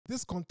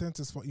This content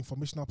is for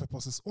informational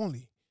purposes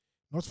only,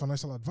 not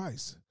financial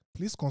advice.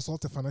 Please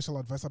consult a financial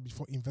advisor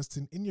before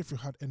investing any of your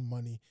hard-earned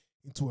money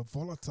into a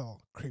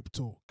volatile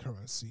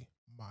cryptocurrency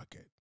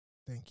market.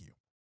 Thank you.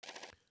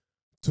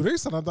 Today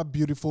is another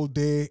beautiful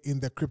day in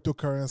the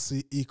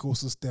cryptocurrency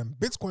ecosystem.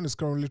 Bitcoin is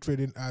currently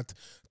trading at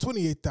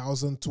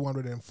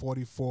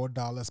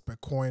 $28,244 per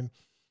coin,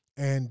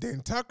 and the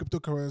entire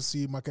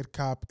cryptocurrency market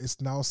cap is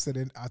now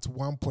sitting at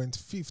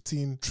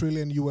 $1.15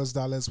 trillion,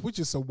 which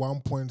is a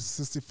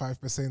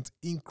 1.65%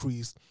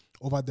 increase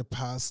over the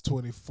past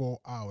 24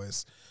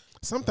 hours.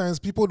 Sometimes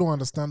people don't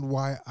understand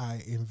why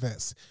I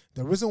invest.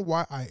 The reason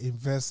why I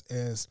invest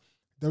is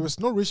there is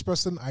no rich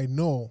person I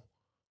know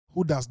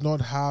who does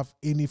not have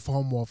any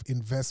form of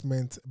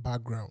investment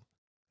background.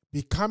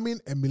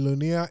 Becoming a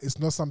millionaire is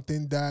not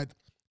something that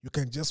you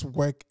can just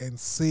work and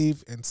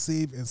save and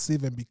save and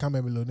save and become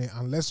a millionaire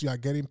unless you are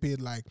getting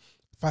paid like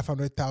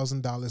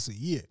 $500,000 a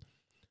year.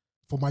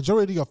 For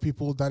majority of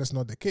people, that is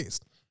not the case.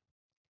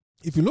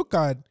 If you look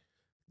at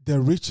the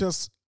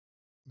richest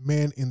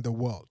men in the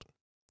world,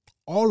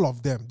 all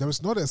of them, there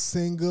is not a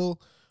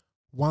single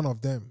one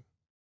of them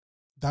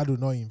that do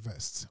not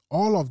invest.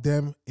 All of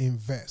them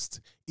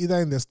invest,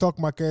 either in the stock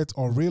market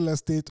or real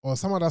estate or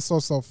some other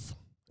sorts of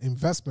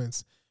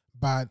investments.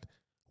 But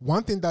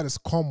one thing that is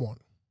common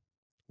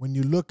when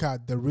you look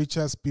at the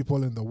richest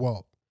people in the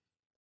world,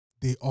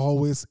 they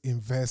always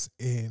invest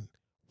in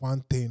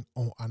one thing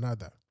or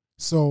another.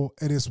 So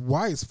it is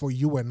wise for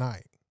you and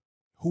I,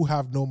 who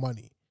have no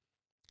money,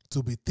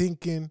 to be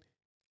thinking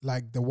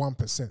like the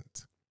 1%.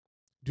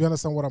 Do you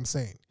understand what I'm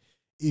saying?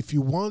 If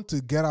you want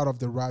to get out of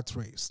the rat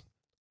race,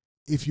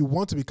 if you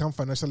want to become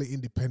financially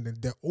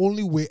independent, the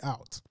only way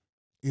out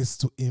is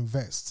to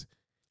invest.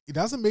 It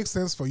doesn't make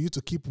sense for you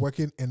to keep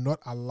working and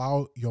not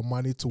allow your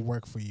money to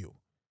work for you.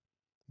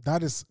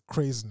 That is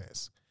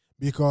craziness,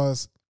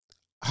 because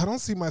I don't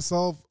see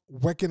myself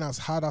working as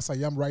hard as I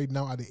am right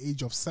now at the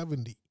age of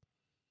 70.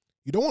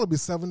 You don't want to be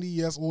 70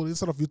 years old.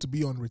 Instead of you to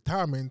be on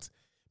retirement,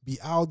 be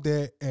out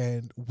there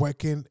and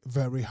working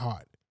very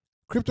hard.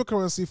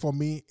 Cryptocurrency for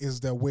me is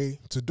the way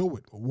to do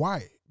it.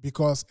 Why?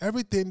 Because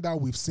everything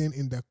that we've seen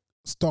in the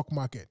stock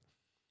market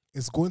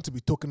is going to be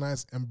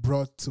tokenized and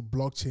brought to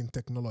blockchain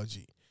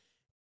technology.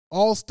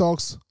 All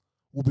stocks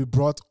will be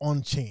brought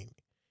on chain.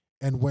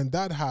 And when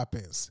that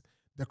happens,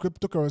 the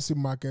cryptocurrency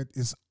market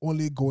is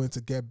only going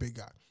to get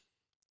bigger.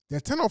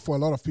 The turn off for a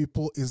lot of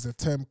people is the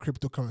term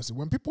cryptocurrency.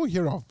 When people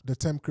hear of the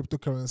term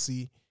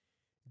cryptocurrency,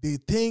 they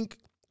think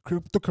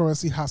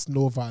cryptocurrency has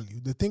no value.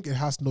 They think it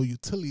has no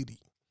utility,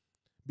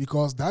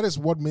 because that is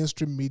what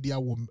mainstream media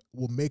will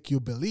make you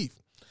believe.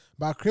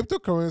 But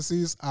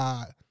cryptocurrencies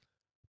are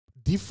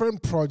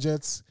different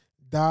projects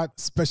that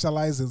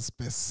specialize in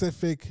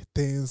specific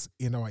things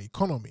in our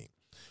economy.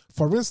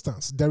 For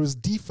instance, there is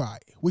DeFi,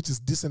 which is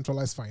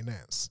decentralized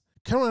finance.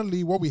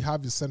 Currently, what we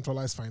have is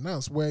centralized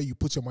finance, where you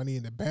put your money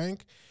in a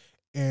bank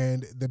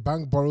and the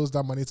bank borrows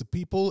that money to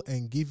people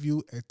and give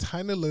you a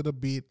tiny little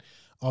bit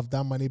of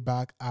that money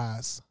back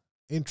as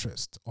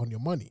interest on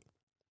your money.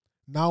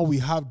 Now we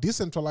have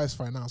decentralized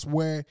finance,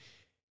 where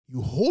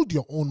you hold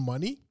your own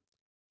money,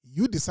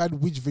 you decide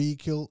which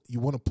vehicle you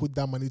want to put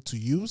that money to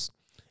use,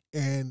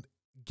 and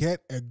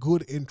get a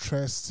good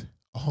interest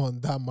on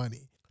that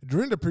money.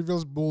 During the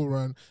previous bull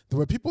run, there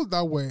were people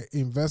that were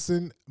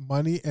investing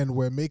money and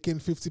were making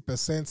 50%,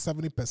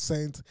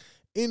 70%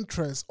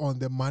 interest on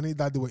the money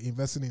that they were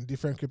investing in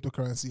different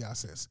cryptocurrency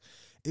assets.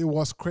 It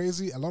was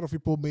crazy. A lot of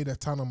people made a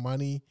ton of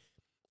money,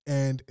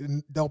 and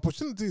the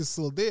opportunity is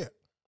still there.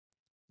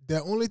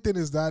 The only thing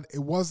is that it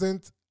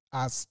wasn't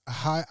as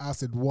high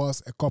as it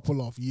was a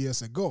couple of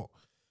years ago,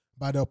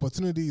 but the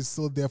opportunity is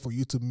still there for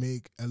you to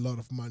make a lot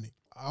of money.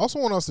 I also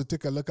want us to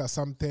take a look at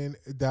something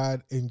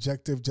that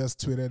Injective just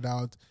tweeted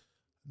out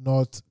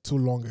not too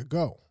long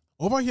ago.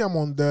 Over here, I'm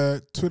on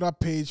the Twitter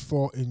page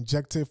for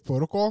Injective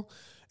Protocol,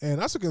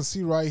 and as you can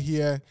see right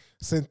here,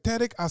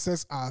 synthetic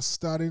assets are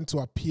starting to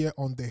appear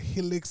on the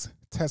Helix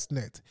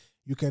testnet.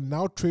 You can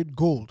now trade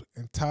gold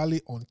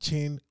entirely on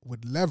chain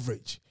with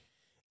leverage.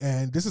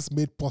 And this is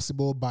made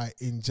possible by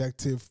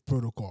Injective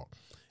Protocol.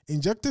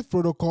 Injective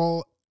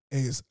Protocol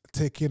is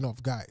taking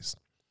off, guys.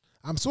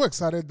 I'm so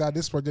excited that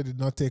this project did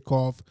not take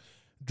off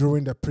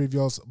during the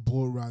previous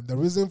bull run. The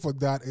reason for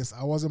that is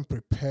I wasn't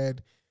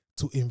prepared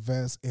to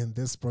invest in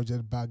this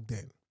project back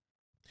then.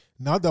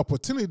 Now the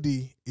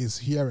opportunity is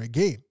here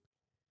again.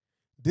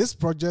 This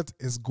project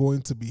is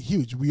going to be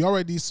huge. We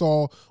already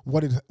saw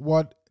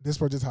what this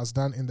project has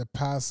done in the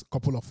past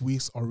couple of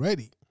weeks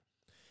already.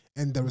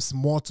 And there is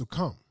more to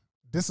come.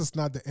 This is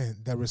not the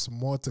end. There is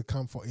more to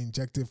come for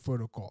Injective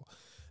Protocol.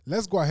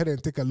 Let's go ahead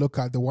and take a look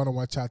at the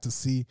one-on-one chart to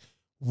see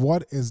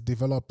what is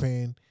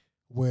developing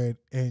with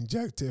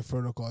Injective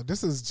Protocol.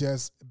 This is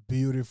just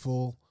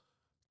beautiful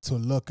to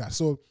look at.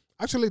 So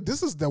actually,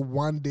 this is the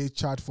one-day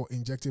chart for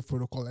Injective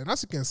Protocol. And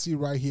as you can see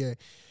right here,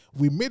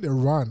 we made a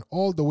run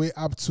all the way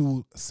up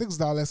to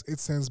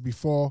 $6.08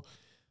 before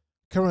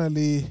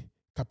currently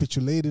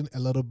capitulating a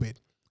little bit.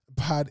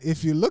 But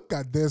if you look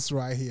at this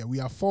right here, we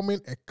are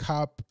forming a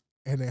cap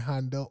and a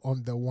handle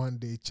on the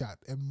 1-day chart.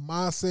 A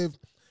massive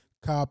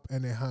cap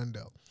and a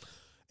handle.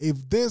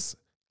 If this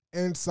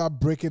ends up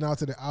breaking out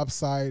to the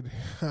upside,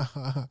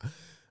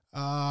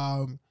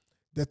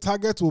 the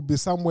target will be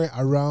somewhere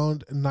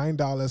around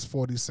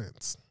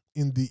 $9.40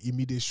 in the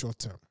immediate short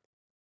term.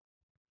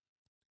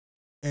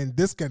 And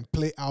this can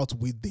play out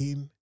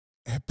within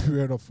a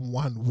period of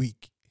 1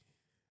 week.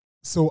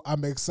 So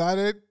I'm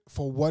excited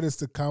for what is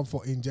to come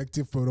for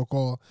Injective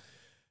Protocol.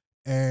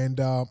 And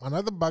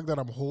another bag that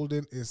I'm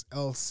holding is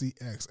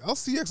LCX.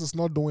 LCX is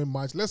not doing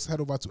much. Let's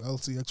head over to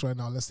LCX right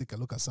now. Let's take a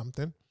look at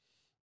something.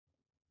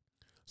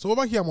 So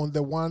over here, I'm on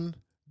the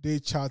 1-day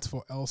chart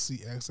for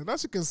LCX. And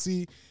as you can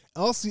see,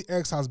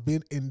 LCX has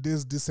been in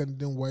this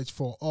descending wedge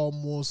for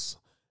almost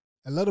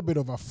a little bit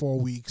over 4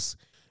 weeks.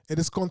 It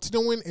is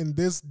continuing in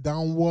this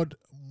downward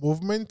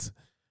movement.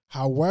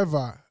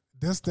 However,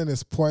 this thing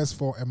is poised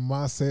for a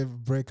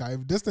massive breakout.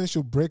 If this thing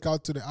should break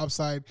out to the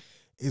upside,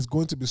 it's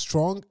going to be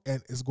strong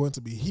and it's going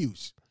to be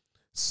huge.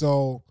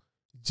 So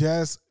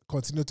just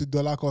continue to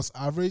dollar cost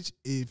average.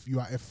 If you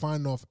are a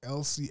fan of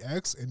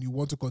LCX and you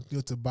want to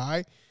continue to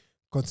buy,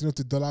 continue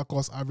to dollar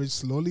cost average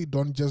slowly.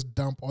 Don't just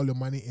dump all your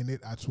money in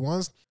it at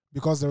once,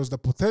 because there is the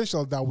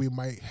potential that we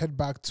might head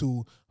back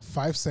to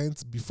 5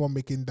 cents before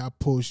making that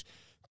push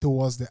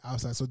towards the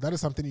upside. So that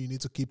is something you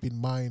need to keep in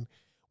mind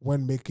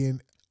when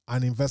making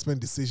an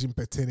investment decision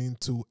pertaining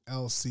to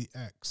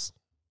LCX.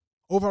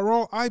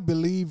 Overall, I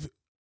believe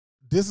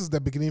this is the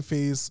beginning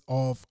phase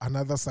of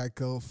another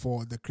cycle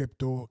for the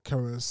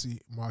cryptocurrency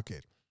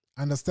market.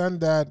 Understand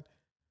that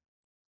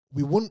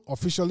we won't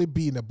officially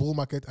be in a bull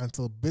market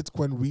until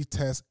Bitcoin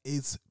retests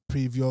its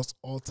previous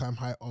all-time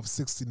high of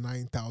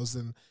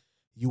 $69,000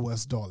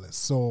 US.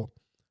 So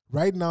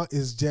right now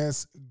is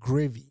just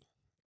gravy.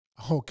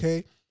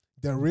 Okay?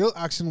 The real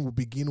action will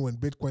begin when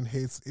Bitcoin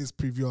hits its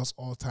previous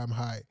all-time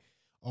high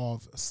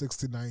of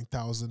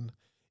 $69,000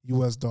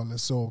 US.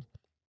 So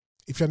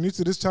if you're new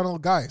to this channel,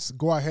 guys,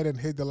 go ahead and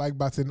hit the like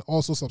button.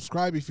 Also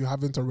subscribe if you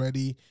haven't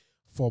already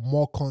for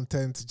more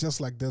content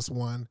just like this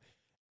one.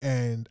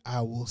 And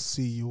I will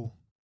see you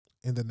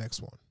in the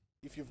next one.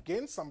 If you've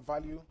gained some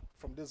value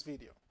from this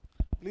video,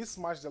 please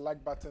smash the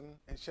like button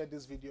and share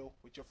this video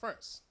with your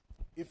friends.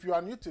 If you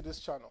are new to this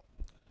channel,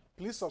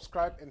 please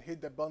subscribe and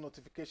hit the bell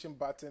notification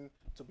button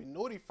to be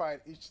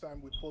notified each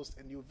time we post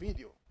a new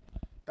video.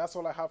 That's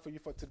all I have for you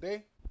for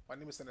today. My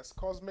name is NS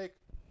Cosmic.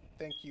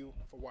 Thank you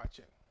for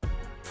watching.